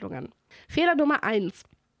Gehaltsverhandlungen. Fehler Nummer 1.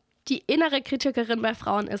 Die innere Kritikerin bei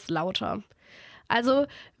Frauen ist lauter. Also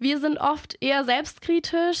wir sind oft eher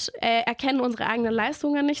selbstkritisch, erkennen unsere eigenen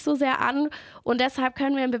Leistungen nicht so sehr an und deshalb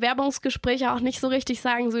können wir im Bewerbungsgespräch auch nicht so richtig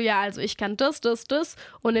sagen, so ja, also ich kann das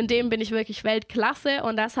und in dem bin ich wirklich Weltklasse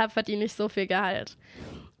und deshalb verdiene ich so viel Gehalt.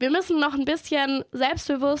 Wir müssen noch ein bisschen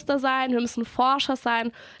selbstbewusster sein, wir müssen Forscher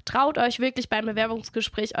sein. Traut euch wirklich beim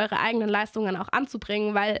Bewerbungsgespräch eure eigenen Leistungen auch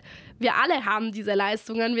anzubringen, weil wir alle haben diese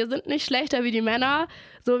Leistungen. Wir sind nicht schlechter wie die Männer,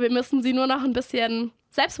 so wir müssen sie nur noch ein bisschen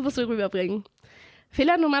selbstbewusster rüberbringen.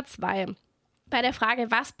 Fehler Nummer 2. Bei der Frage,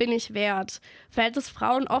 was bin ich wert, fällt es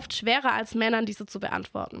Frauen oft schwerer als Männern, diese zu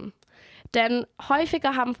beantworten. Denn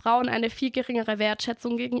häufiger haben Frauen eine viel geringere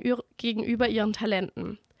Wertschätzung gegenüber ihren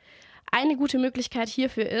Talenten. Eine gute Möglichkeit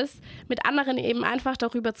hierfür ist, mit anderen eben einfach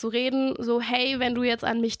darüber zu reden, so hey, wenn du jetzt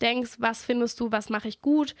an mich denkst, was findest du, was mache ich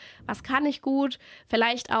gut, was kann ich gut,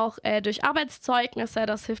 vielleicht auch durch Arbeitszeugnisse,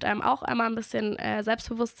 das hilft einem auch einmal ein bisschen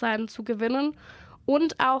Selbstbewusstsein zu gewinnen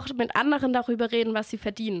und auch mit anderen darüber reden, was sie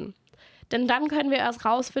verdienen. Denn dann können wir erst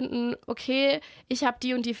rausfinden, okay, ich habe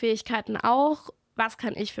die und die Fähigkeiten auch, was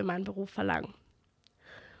kann ich für meinen Beruf verlangen?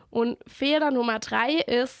 Und Fehler Nummer 3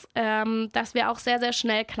 ist, dass wir auch sehr, sehr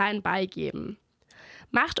schnell klein beigeben.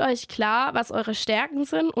 Macht euch klar, was eure Stärken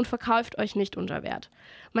sind und verkauft euch nicht unter Wert.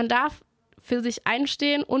 Man darf für sich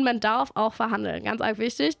einstehen und man darf auch verhandeln. Ganz arg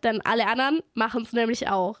wichtig, denn alle anderen machen es nämlich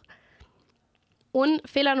auch. Und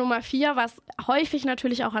Fehler Nummer 4, was häufig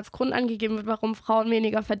natürlich auch als Grund angegeben wird, warum Frauen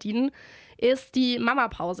weniger verdienen, ist die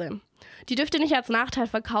Mamapause. Die dürft ihr nicht als Nachteil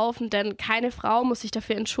verkaufen, denn keine Frau muss sich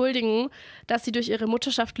dafür entschuldigen, dass sie durch ihre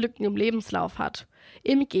Mutterschaft Lücken im Lebenslauf hat.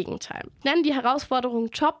 Im Gegenteil. Denn die Herausforderungen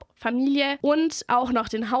Job, Familie und auch noch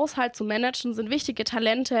den Haushalt zu managen sind wichtige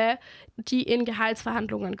Talente, die in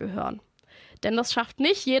Gehaltsverhandlungen gehören. Denn das schafft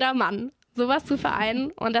nicht jeder Mann, sowas zu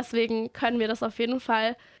vereinen und deswegen können wir das auf jeden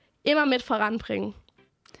Fall immer mit voranbringen.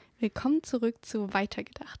 Willkommen zurück zu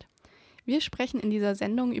Weitergedacht. Wir sprechen in dieser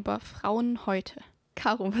Sendung über Frauen heute.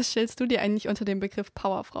 Caro, was stellst du dir eigentlich unter dem Begriff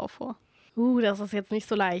Powerfrau vor? Das ist jetzt nicht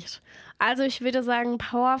so leicht. Also ich würde sagen,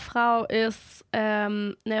 Powerfrau ist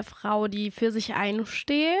eine Frau, die für sich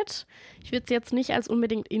einsteht. Ich würde sie jetzt nicht als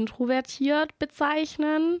unbedingt introvertiert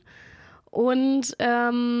bezeichnen. Und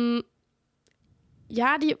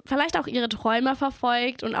die vielleicht auch ihre Träume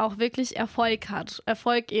verfolgt und auch wirklich Erfolg hat.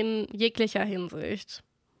 Erfolg in jeglicher Hinsicht.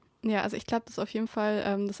 Ja, also ich glaube, das ist auf jeden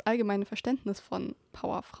Fall das allgemeine Verständnis von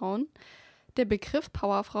Powerfrauen. Der Begriff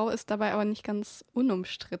Powerfrau ist dabei aber nicht ganz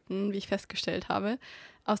unumstritten, wie ich festgestellt habe.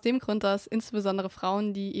 Aus dem Grund, dass insbesondere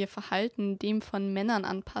Frauen, die ihr Verhalten dem von Männern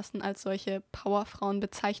anpassen, als solche Powerfrauen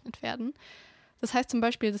bezeichnet werden. Das heißt zum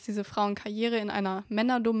Beispiel, dass diese Frauen Karriere in einer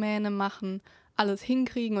Männerdomäne machen, alles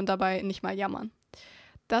hinkriegen und dabei nicht mal jammern.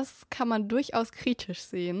 Das kann man durchaus kritisch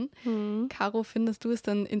sehen. Caro, findest du es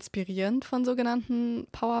denn inspirierend, von sogenannten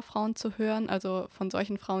Powerfrauen zu hören? Also von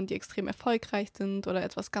solchen Frauen, die extrem erfolgreich sind oder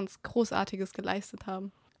etwas ganz Großartiges geleistet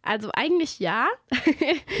haben? Also eigentlich ja.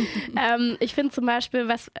 Ich finde zum Beispiel,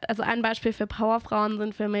 ein Beispiel für Powerfrauen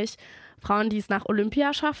sind für mich Frauen, die es nach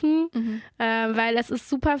Olympia schaffen, weil es ist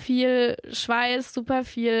super viel Schweiß, super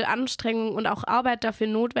viel Anstrengung und auch Arbeit dafür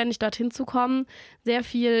notwendig, dorthin zu kommen. Sehr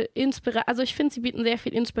viel also ich finde, sie bieten sehr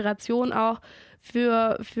viel Inspiration auch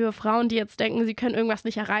für Frauen, die jetzt denken, sie können irgendwas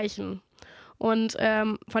nicht erreichen. Und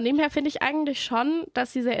von dem her finde ich eigentlich schon,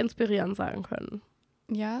 dass sie sehr inspirierend sein können.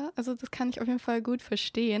 Ja, also das kann ich auf jeden Fall gut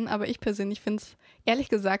verstehen, aber ich persönlich finde es ehrlich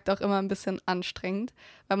gesagt auch immer ein bisschen anstrengend,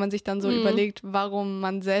 weil man sich dann so überlegt, warum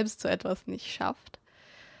man selbst so etwas nicht schafft.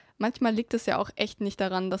 Manchmal liegt es ja auch echt nicht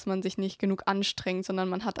daran, dass man sich nicht genug anstrengt, sondern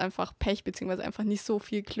man hat einfach Pech beziehungsweise einfach nicht so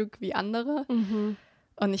viel Glück wie andere.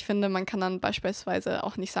 Und ich finde, man kann dann beispielsweise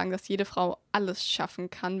auch nicht sagen, dass jede Frau alles schaffen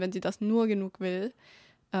kann, wenn sie das nur genug will.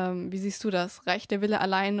 Wie siehst du das? Reicht der Wille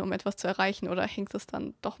allein, um etwas zu erreichen, oder hängt es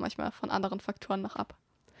dann doch manchmal von anderen Faktoren noch ab?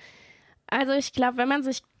 Also ich glaube, wenn man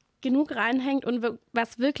sich genug reinhängt und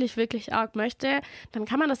was wirklich, wirklich arg möchte, dann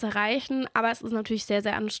kann man das erreichen, aber es ist natürlich sehr,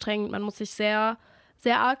 sehr anstrengend. Man muss sich sehr,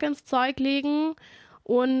 sehr arg ins Zeug legen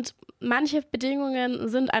und manche Bedingungen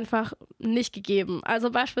sind einfach nicht gegeben.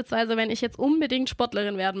 Also beispielsweise, wenn ich jetzt unbedingt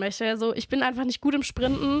Sportlerin werden möchte, also ich bin einfach nicht gut im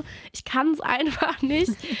Sprinten, ich kann es einfach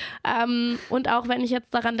nicht. Und auch wenn ich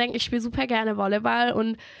jetzt daran denke, ich spiele super gerne Volleyball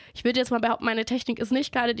und ich würde jetzt mal behaupten, meine Technik ist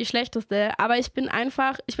nicht gerade die schlechteste, aber ich bin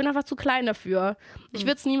einfach zu klein dafür. Ich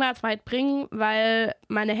würde es niemals weit bringen, weil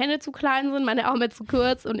meine Hände zu klein sind, meine Arme zu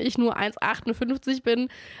kurz und ich nur 1,58 bin.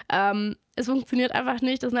 Es funktioniert einfach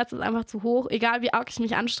nicht, das Netz ist einfach zu hoch, egal wie arg ich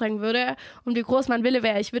mich anstrengen würde und wie groß mein Wille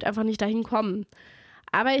wäre, ich würde einfach nicht dahin kommen.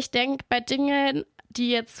 Aber ich denke, bei Dingen, die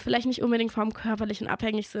jetzt vielleicht nicht unbedingt vom Körperlichen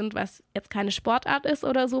abhängig sind, was jetzt keine Sportart ist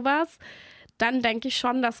oder sowas, dann denke ich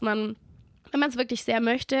schon, dass man, wenn man es wirklich sehr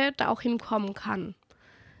möchte, da auch hinkommen kann.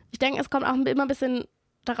 Ich denke, es kommt auch immer ein bisschen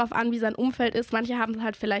darauf an, wie sein Umfeld ist. Manche haben es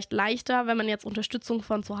halt vielleicht leichter, wenn man jetzt Unterstützung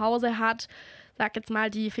von zu Hause hat, sag jetzt mal,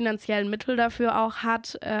 die finanziellen Mittel dafür auch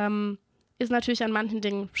hat, ist natürlich an manchen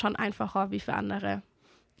Dingen schon einfacher wie für andere.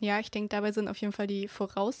 Ja, ich denke, dabei sind auf jeden Fall die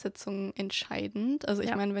Voraussetzungen entscheidend. Also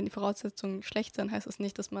ich meine, wenn die Voraussetzungen schlecht sind, heißt es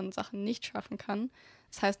nicht, dass man Sachen nicht schaffen kann.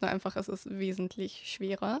 Das heißt nur einfach, es ist wesentlich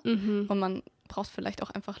schwerer und man braucht vielleicht auch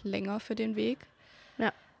einfach länger für den Weg.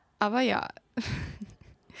 Ja. Aber ja,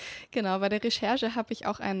 genau, bei der Recherche habe ich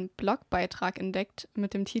auch einen Blogbeitrag entdeckt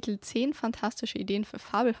mit dem Titel 10 fantastische Ideen für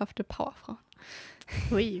fabelhafte Powerfrauen.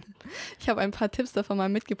 Ui. Ich habe ein paar Tipps davon mal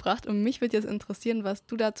mitgebracht und mich würde jetzt interessieren, was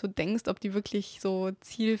du dazu denkst, ob die wirklich so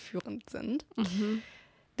zielführend sind.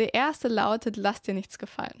 Der erste lautet, lass dir nichts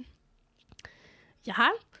gefallen.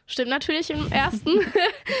 Ja, stimmt natürlich im ersten,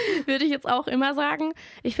 würde ich jetzt auch immer sagen.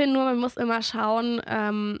 Ich finde nur, man muss immer schauen,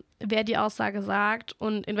 wer die Aussage sagt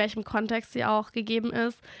und in welchem Kontext sie auch gegeben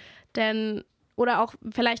ist. Oder auch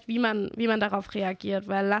vielleicht, wie man darauf reagiert,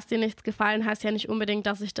 weil lass dir nichts gefallen heißt ja nicht unbedingt,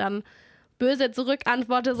 dass ich dann böse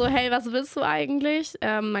zurückantworte, so hey, was willst du eigentlich?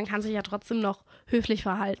 Man kann sich ja trotzdem noch höflich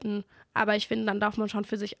verhalten, aber ich finde, dann darf man schon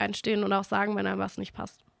für sich einstehen und auch sagen, wenn einem was nicht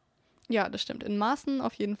passt. Ja, das stimmt. In Maßen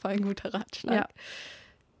auf jeden Fall ein guter Ratschlag. Ja.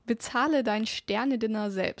 Bezahle dein Sterne-Dinner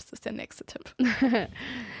selbst, ist der nächste Tipp.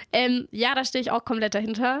 Ja, da stehe ich auch komplett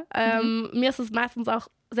dahinter. Mir ist es meistens auch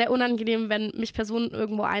sehr unangenehm, wenn mich Personen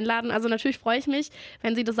irgendwo einladen. Also natürlich freue ich mich,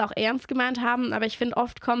 wenn sie das auch ernst gemeint haben, aber ich finde,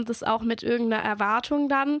 oft kommt es auch mit irgendeiner Erwartung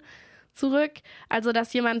dann zurück. Also,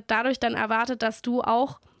 dass jemand dadurch dann erwartet, dass du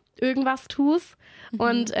auch irgendwas tust.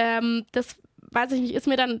 Und das, weiß ich nicht, ist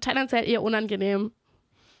mir dann tendenziell eher unangenehm.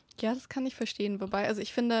 Ja, das kann ich verstehen. Wobei, also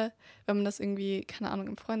ich finde, wenn man das irgendwie, keine Ahnung,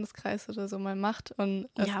 im Freundeskreis oder so mal macht und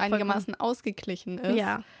es einigermaßen ausgeglichen ist,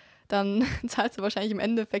 dann zahlst du wahrscheinlich im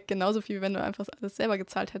Endeffekt genauso viel, wie wenn du einfach alles selber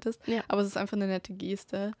gezahlt hättest. Ja. Aber es ist einfach eine nette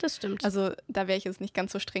Geste. Das stimmt. Also da wäre ich jetzt nicht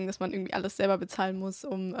ganz so streng, dass man irgendwie alles selber bezahlen muss,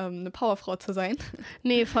 um eine Powerfrau zu sein.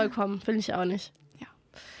 Nee, vollkommen. Finde ich auch nicht. Ja.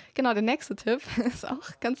 Genau, der nächste Tipp ist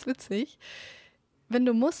auch ganz witzig. Wenn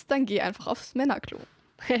du musst, dann geh einfach aufs Männerklo.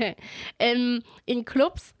 In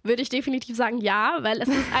Clubs würde ich definitiv sagen ja, weil es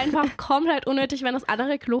ist einfach komplett unnötig, wenn das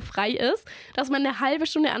andere Klo frei ist, dass man eine halbe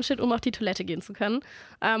Stunde ansteht, um auf die Toilette gehen zu können.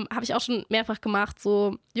 Habe ich auch schon mehrfach gemacht,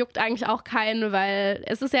 so juckt eigentlich auch keinen, weil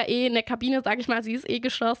es ist ja eine Kabine, sag ich mal, sie ist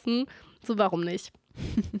geschlossen, so warum nicht?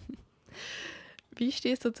 Wie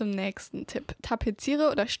stehst du zum nächsten Tipp?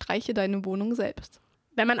 Tapeziere oder streiche deine Wohnung selbst?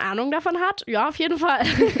 Wenn man Ahnung davon hat, ja, auf jeden Fall.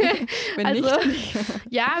 Wenn also, nicht.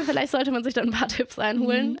 Ja, vielleicht sollte man sich dann ein paar Tipps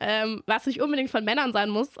einholen, was nicht unbedingt von Männern sein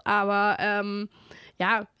muss, aber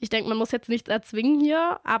ja, ich denke, man muss jetzt nichts erzwingen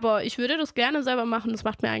hier, aber ich würde das gerne selber machen, das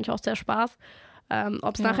macht mir eigentlich auch sehr Spaß.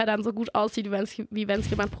 Ob es nachher dann so gut aussieht, wie wenn es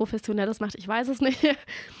jemand Professionelles macht, ich weiß es nicht.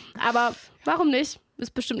 Aber warum nicht?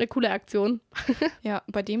 Ist bestimmt eine coole Aktion. Ja,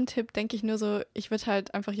 bei dem Tipp denke ich nur so, ich würde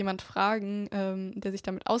halt einfach jemand fragen, der sich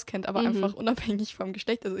damit auskennt, aber einfach unabhängig vom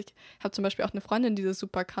Geschlecht. Also ich habe zum Beispiel auch eine Freundin, die das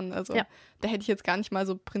super kann. Also da hätte ich jetzt gar nicht mal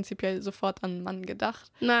so prinzipiell sofort an einen Mann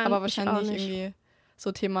gedacht. Nein, aber wahrscheinlich irgendwie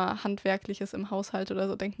so Thema Handwerkliches im Haushalt oder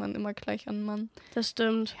so denkt man immer gleich an einen Mann. Das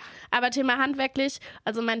stimmt. Aber Thema handwerklich,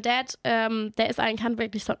 also mein Dad, der ist eigentlich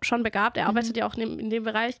handwerklich schon begabt, er arbeitet ja auch in dem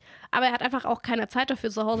Bereich, aber er hat einfach auch keine Zeit dafür,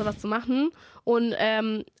 zu Hause was zu machen. Und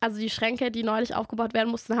also die Schränke, die neulich aufgebaut werden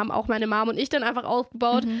mussten, haben auch meine Mom und ich dann einfach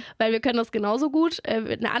aufgebaut, weil wir können das genauso gut.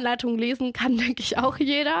 Eine Anleitung lesen kann, denke ich, auch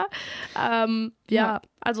jeder. Ja,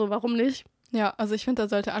 also warum nicht? Ja, also ich finde, da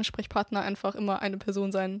sollte Ansprechpartner einfach immer eine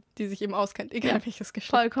Person sein, die sich eben auskennt, egal welches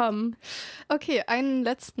Geschlecht. Vollkommen. Okay, einen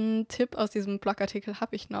letzten Tipp aus diesem Blogartikel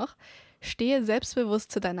habe ich noch. Stehe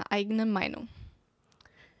selbstbewusst zu deiner eigenen Meinung.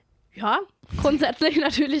 Ja, grundsätzlich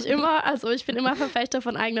natürlich immer. Also ich bin immer Verfechter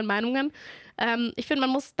von eigenen Meinungen. Ich finde, man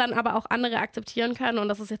muss dann aber auch andere akzeptieren können und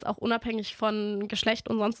das ist jetzt auch unabhängig von Geschlecht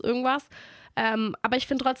und sonst irgendwas. Aber ich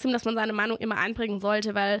finde trotzdem, dass man seine Meinung immer einbringen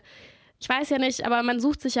sollte, weil ich weiß ja nicht, aber man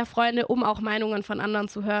sucht sich ja Freunde, um auch Meinungen von anderen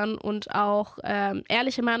zu hören und auch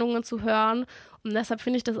ehrliche Meinungen zu hören. Und deshalb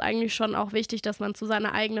finde ich das eigentlich schon auch wichtig, dass man zu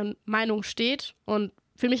seiner eigenen Meinung steht. Und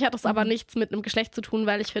für mich hat das aber nichts mit einem Geschlecht zu tun,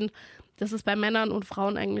 weil ich finde, das ist bei Männern und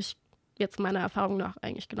Frauen eigentlich jetzt meiner Erfahrung nach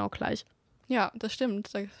eigentlich genau gleich. Ja, das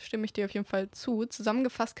stimmt. Da stimme ich dir auf jeden Fall zu.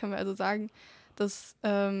 Zusammengefasst können wir also sagen, dass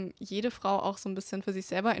jede Frau auch so ein bisschen für sich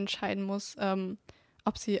selber entscheiden muss,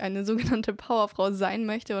 ob sie eine sogenannte Powerfrau sein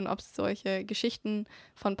möchte und ob solche Geschichten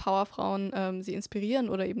von Powerfrauen sie inspirieren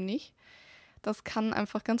oder eben nicht. Das kann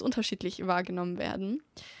einfach ganz unterschiedlich wahrgenommen werden.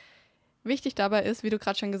 Wichtig dabei ist, wie du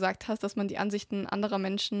gerade schon gesagt hast, dass man die Ansichten anderer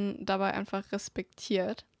Menschen dabei einfach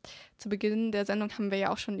respektiert. Zu Beginn der Sendung haben wir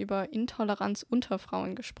ja auch schon über Intoleranz unter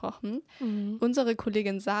Frauen gesprochen. Unsere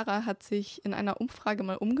Kollegin Sara hat sich in einer Umfrage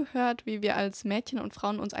mal umgehört, wie wir als Mädchen und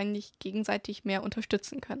Frauen uns eigentlich gegenseitig mehr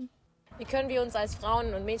unterstützen können. Wie können wir uns als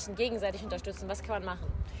Frauen und Mädchen gegenseitig unterstützen? Was kann man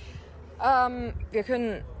machen? Wir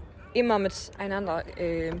können immer miteinander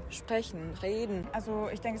sprechen, reden. Also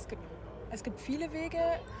ich denke, es gibt viele Wege,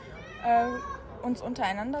 uns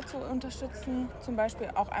untereinander zu unterstützen. Zum Beispiel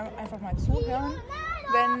auch einfach mal zuhören,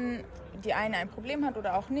 wenn die eine ein Problem hat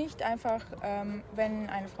oder auch nicht. Einfach, wenn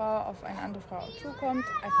eine Frau auf eine andere Frau zukommt,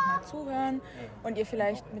 einfach mal zuhören und ihr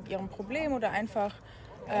vielleicht mit ihrem Problem oder einfach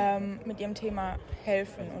mit ihrem Thema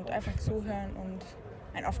helfen und einfach zuhören und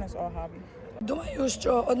ein offenes Ohr haben. Думаю,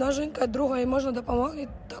 що одна жінка другої можна допомогти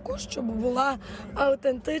також, щоб була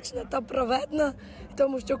аутентична та праведна,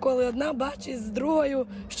 тому що коли одна бачить з другою,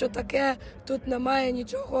 що таке, тут немає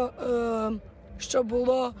нічого, що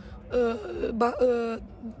було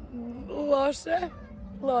лоше,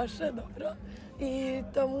 добре, і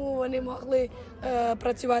тому вони могли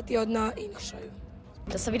працювати одна іншою.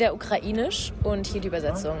 Das war wieder ukrainisch und hier die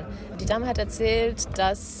Übersetzung. Die Dame hat erzählt,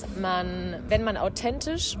 dass man, wenn man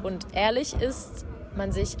authentisch und ehrlich ist,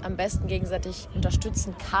 man sich am besten gegenseitig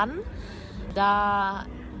unterstützen kann, da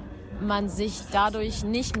man sich dadurch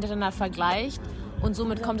nicht miteinander vergleicht und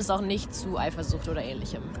somit kommt es auch nicht zu Eifersucht oder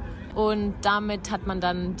Ähnlichem. Und damit hat man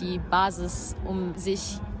dann die Basis, um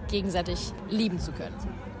sich gegenseitig lieben zu können.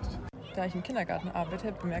 Da ich im Kindergarten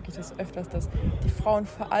arbeite, bemerke ich das öfters, dass die Frauen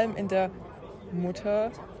vor allem in der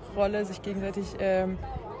Mutterrolle sich gegenseitig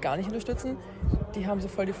gar nicht unterstützen. Die haben so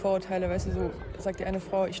voll die Vorurteile, weißt du, so sagt die eine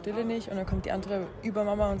Frau, ich stille nicht und dann kommt die andere über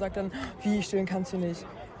Mama und sagt dann, wie, stillen kannst du nicht?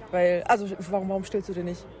 Warum stillst du denn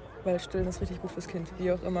nicht? Weil stillen ist richtig gut fürs Kind,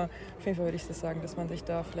 wie auch immer. Auf jeden Fall würde ich das sagen, dass man sich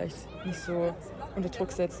da vielleicht nicht so unter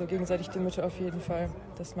Druck setzt, so gegenseitig die Mütter auf jeden Fall,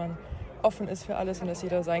 dass man offen ist für alles und dass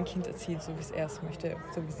jeder sein Kind erzieht, so wie es möchte,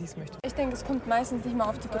 so wie sie es möchte. Ich denke, es kommt meistens nicht mal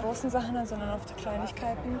auf die großen Sachen an, sondern auf die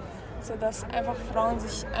Kleinigkeiten, sodass einfach Frauen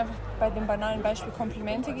sich einfach bei dem banalen Beispiel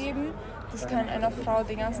Komplimente geben. Das kann einer Frau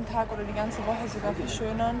den ganzen Tag oder die ganze Woche sogar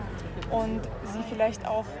verschönern und sie vielleicht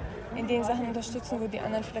auch in den Sachen unterstützen, wo die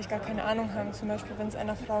anderen vielleicht gar keine Ahnung haben. Zum Beispiel, wenn es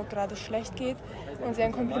einer Frau gerade schlecht geht und sie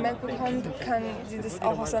ein Kompliment bekommt, kann sie das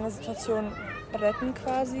auch aus einer Situation retten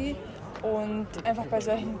quasi. Und einfach bei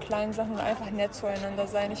solchen kleinen Sachen einfach nett zueinander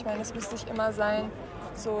sein. Ich meine, es muss nicht immer sein,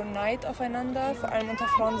 so Neid aufeinander, vor allem unter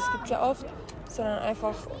Frauen, das gibt es ja oft, sondern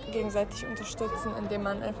einfach gegenseitig unterstützen, indem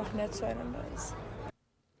man einfach nett zueinander ist.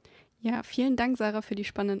 Ja, vielen Dank, Sara, für die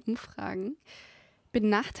spannenden Umfragen.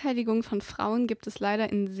 Benachteiligung von Frauen gibt es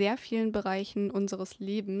leider in sehr vielen Bereichen unseres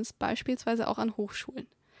Lebens, beispielsweise auch an Hochschulen.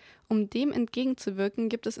 Um dem entgegenzuwirken,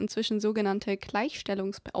 gibt es inzwischen sogenannte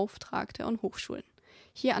Gleichstellungsbeauftragte an Hochschulen.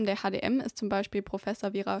 Hier an der HDM ist zum Beispiel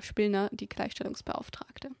Professor Vera Spillner die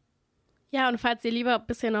Gleichstellungsbeauftragte. Ja, und falls ihr lieber ein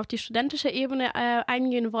bisschen auf die studentische Ebene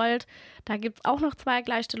eingehen wollt, da gibt es auch noch 2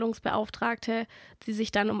 Gleichstellungsbeauftragte, die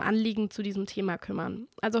sich dann um Anliegen zu diesem Thema kümmern.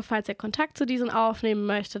 Also falls ihr Kontakt zu diesen aufnehmen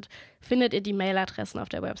möchtet, findet ihr die Mailadressen auf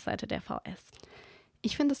der Webseite der VS.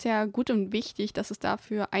 Ich finde es ja gut und wichtig, dass es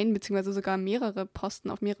dafür bzw. sogar mehrere Posten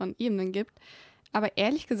auf mehreren Ebenen gibt. Aber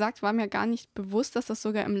ehrlich gesagt war mir gar nicht bewusst, dass das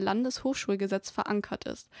sogar im Landeshochschulgesetz verankert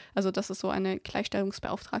ist. Also dass es so eine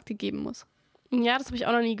Gleichstellungsbeauftragte geben muss. Ja, das habe ich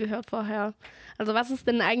auch noch nie gehört vorher. Also was ist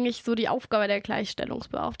denn eigentlich so die Aufgabe der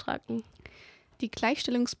Gleichstellungsbeauftragten? Die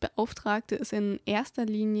Gleichstellungsbeauftragte ist in erster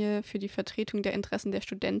Linie für die Vertretung der Interessen der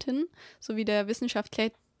Studentinnen sowie der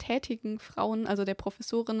wissenschaftlich tätigen Frauen, also der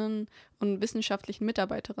Professorinnen und wissenschaftlichen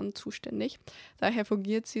Mitarbeiterinnen zuständig. Daher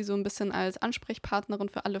fungiert sie so ein bisschen als Ansprechpartnerin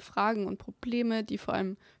für alle Fragen und Probleme, die vor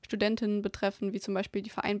allem Studentinnen betreffen, wie zum Beispiel die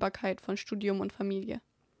Vereinbarkeit von Studium und Familie.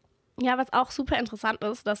 Ja, was auch super interessant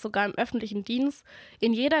ist, dass sogar im öffentlichen Dienst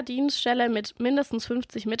in jeder Dienststelle mit mindestens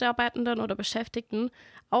 50 Mitarbeitenden oder Beschäftigten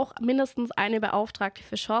auch mindestens eine Beauftragte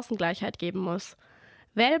für Chancengleichheit geben muss.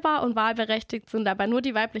 Wählbar und wahlberechtigt sind aber nur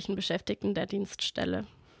die weiblichen Beschäftigten der Dienststelle.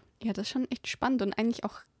 Ja, das ist schon echt spannend und eigentlich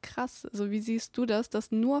auch krass. Also wie siehst du das,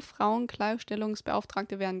 dass nur Frauen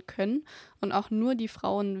Gleichstellungsbeauftragte werden können und auch nur die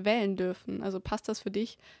Frauen wählen dürfen? Also passt das für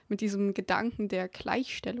dich mit diesem Gedanken der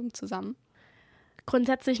Gleichstellung zusammen?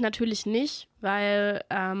 Grundsätzlich natürlich nicht, weil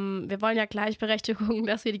wir wollen ja Gleichberechtigung,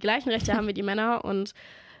 dass wir die gleichen Rechte haben wie die Männer und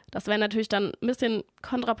das wäre natürlich dann ein bisschen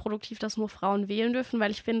kontraproduktiv, dass nur Frauen wählen dürfen,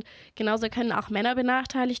 weil ich finde, genauso können auch Männer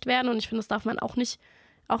benachteiligt werden und ich finde, das darf man auch nicht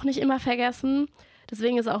immer vergessen.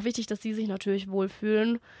 Deswegen ist es auch wichtig, dass sie sich natürlich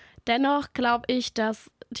wohlfühlen. Dennoch glaube ich, dass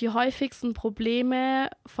die häufigsten Probleme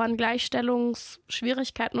von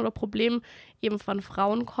Gleichstellungsschwierigkeiten oder Problemen eben von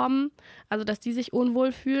Frauen kommen. Also, dass die sich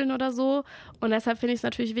unwohl fühlen oder so. Und deshalb finde ich es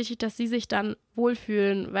natürlich wichtig, dass sie sich dann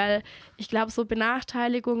wohlfühlen, weil ich glaube, so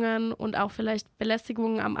Benachteiligungen und auch vielleicht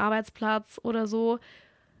Belästigungen am Arbeitsplatz oder so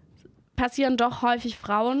passieren doch häufig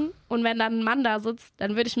Frauen. Und wenn dann ein Mann da sitzt,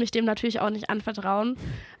 dann würde ich mich dem natürlich auch nicht anvertrauen.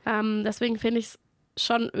 Deswegen finde ich es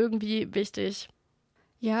schon irgendwie wichtig.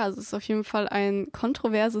 Ja, also es ist auf jeden Fall ein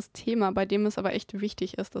kontroverses Thema, bei dem es aber echt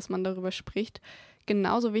wichtig ist, dass man darüber spricht.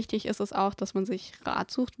 Genauso wichtig ist es auch, dass man sich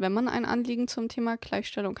Rat sucht, wenn man ein Anliegen zum Thema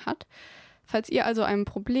Gleichstellung hat. Falls ihr also ein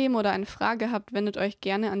Problem oder eine Frage habt, wendet euch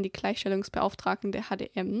gerne an die Gleichstellungsbeauftragten der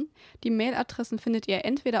HDM. Die Mailadressen findet ihr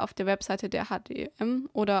entweder auf der Webseite der HDM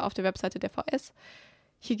oder auf der Webseite der VS.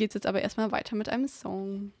 Hier geht es jetzt aber erstmal weiter mit einem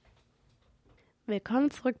Song. Willkommen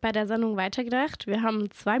zurück bei der Sendung Weitergedacht. Wir haben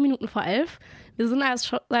 2:11. Wir sind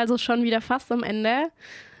also schon wieder fast am Ende.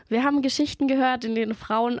 Wir haben Geschichten gehört, in denen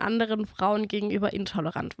Frauen anderen Frauen gegenüber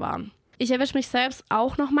intolerant waren. Ich erwische mich selbst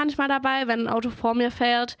auch noch manchmal dabei, wenn ein Auto vor mir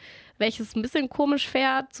fährt, welches ein bisschen komisch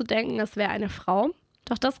fährt, zu denken, es wäre eine Frau.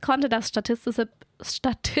 Doch das konnte das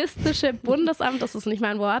Statistische Bundesamt, das ist nicht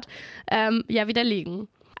mein Wort, ja widerlegen.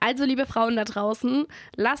 Also, liebe Frauen da draußen,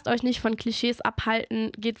 lasst euch nicht von Klischees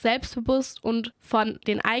abhalten, geht selbstbewusst und von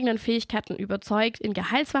den eigenen Fähigkeiten überzeugt in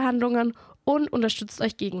Gehaltsverhandlungen und unterstützt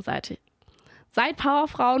euch gegenseitig. Seid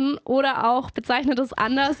Powerfrauen oder auch bezeichnet es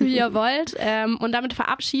anders, wie ihr wollt. Und damit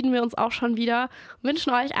verabschieden wir uns auch schon wieder.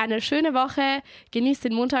 Wünschen euch eine schöne Woche, genießt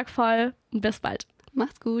den Montag voll und bis bald.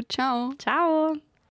 Macht's gut, ciao. Ciao.